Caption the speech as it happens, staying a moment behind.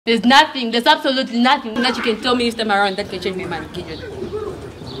There's nothing, there's absolutely nothing that you can tell me this time around that can change my mind, Gideon.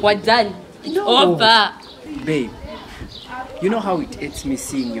 We're done. It's over. Babe, you know how it hurts me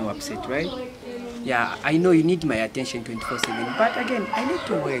seeing you upset, right? Yeah, I know you need my attention 24/7, but again, I need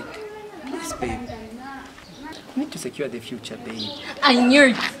to work. Please, babe. I need to secure the future, babe. I knew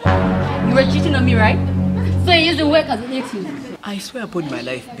it. You were cheating on me, right? So you're using work as an excuse. I swear upon my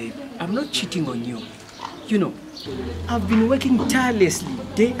life, babe, I'm not cheating on you. You know, I've been working tirelessly,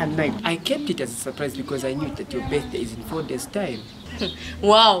 day and night. I kept it as a surprise because I knew that your birthday is in 4 days' time.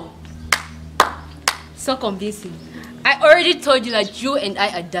 Wow. So convincing. I already told you that you and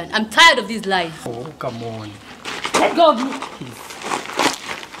I are done. I'm tired of this life. Oh, come on. Let go of me.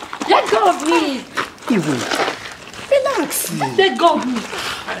 Let go of me. Even. Relax. Let go of me.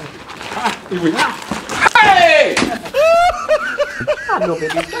 Hey! No,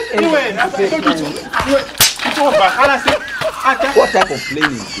 baby. It's over. What type of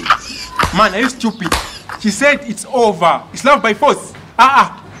playing is this? Man, are you stupid? She said it's over. It's love by force.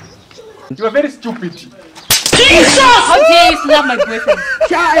 You are very stupid. Jesus! How dare you slap my boyfriend?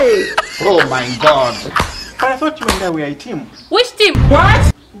 Child! Oh my God. But I thought you and I were a team. Which team?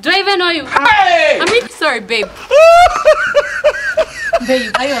 What? Do I even know you? Hey! I'm really sorry, babe.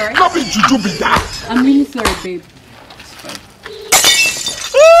 Babe, are you alright? Not be juju be that. I'm really sorry, babe.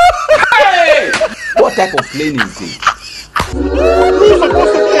 Hey! What type of playing is this? You're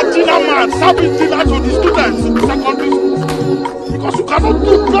supposed to be a dinner man, serving dinner to the students in secondary school. Because you cannot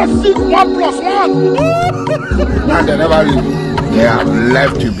do basic 1+1. And they never leave you. They have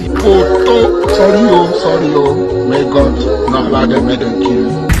left you be. Photo. Sorry, oh. May God not allow them, may them kill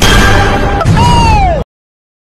you.